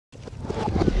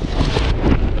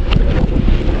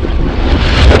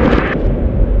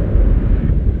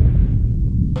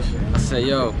Hey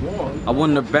yo, I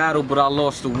won the battle, but I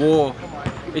lost the war.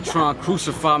 They try and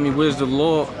crucify me, where's the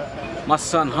Lord? My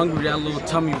son hungry, that little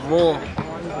tummy raw.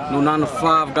 No 9 to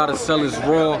 5, gotta sell his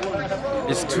raw.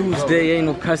 It's Tuesday, ain't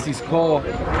no cussie's call.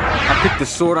 I picked the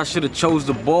sword, I should've chose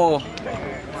the ball.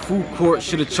 Food court,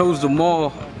 should've chose the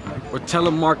mall. Or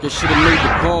telemarket, should've made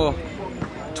the call.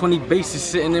 20 bases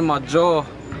sitting in my jaw.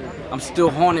 I'm still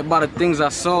haunted by the things I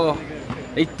saw.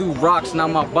 They threw rocks, now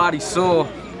my body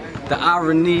sore. The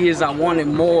irony is I wanted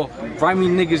more. Grimy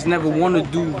niggas never wanna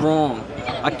do wrong.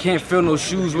 I can't feel no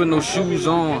shoes with no shoes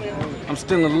on. I'm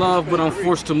still in love, but I'm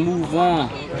forced to move on.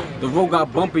 The road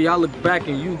got bumpy, I look back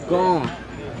and you gone.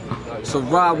 So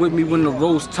ride with me when the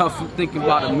road's tough. You thinking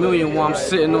about $1 million while I'm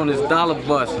sitting on this dollar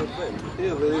bus.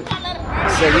 I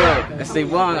said, yo,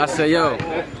 Esteban, I said, yo,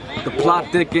 the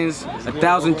plot thickens,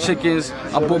 1,000 chickens.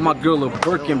 I bought my girl a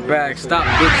Birkin bag, stop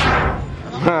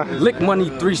bitching. Lick money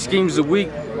 3 schemes a week.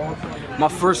 My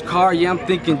first car, yeah, I'm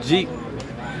thinking Jeep.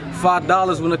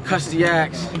 $5 when the custody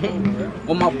acts.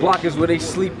 On my block is where they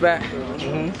sleep at.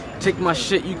 Take my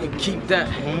shit, you can keep that.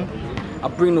 I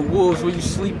bring the wolves where you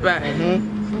sleep at.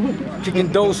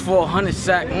 Kicking doors for 100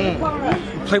 sack.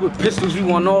 Play with pistols, we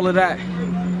want all of that.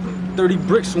 30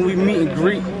 bricks when we meet and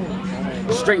greet.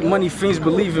 Straight money fiends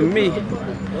believe in me.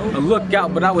 A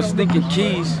lookout, but I was thinking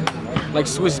keys. Like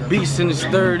Swiss Beast in his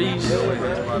 30s.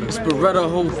 It's Beretta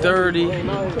whole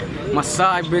 30. My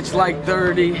side bitch like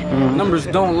 30. Numbers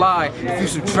don't lie. If you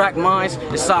subtract mines,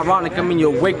 it's ironic I'm in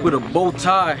your wake with a bow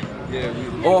tie.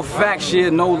 All facts, yeah,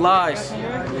 no lies.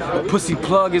 A pussy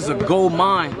plug is a gold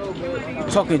mine.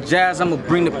 Talking jazz, I'ma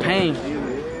bring the pain.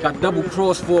 Got double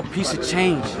crossed for a piece of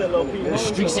change. The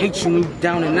streets hate you when you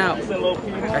down and out.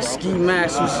 That ski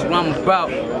mask, this is what I'm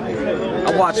about.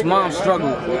 I watch mom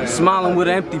struggle, smiling with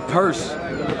an empty purse.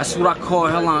 That's what I call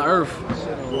hell on earth.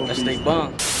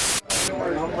 Esteban.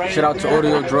 Shout out to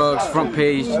Audio Drugs, Front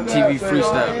Page TV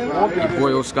Freestyle. Your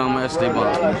boy Oskama,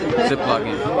 Esteban. Ziploc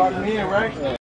in.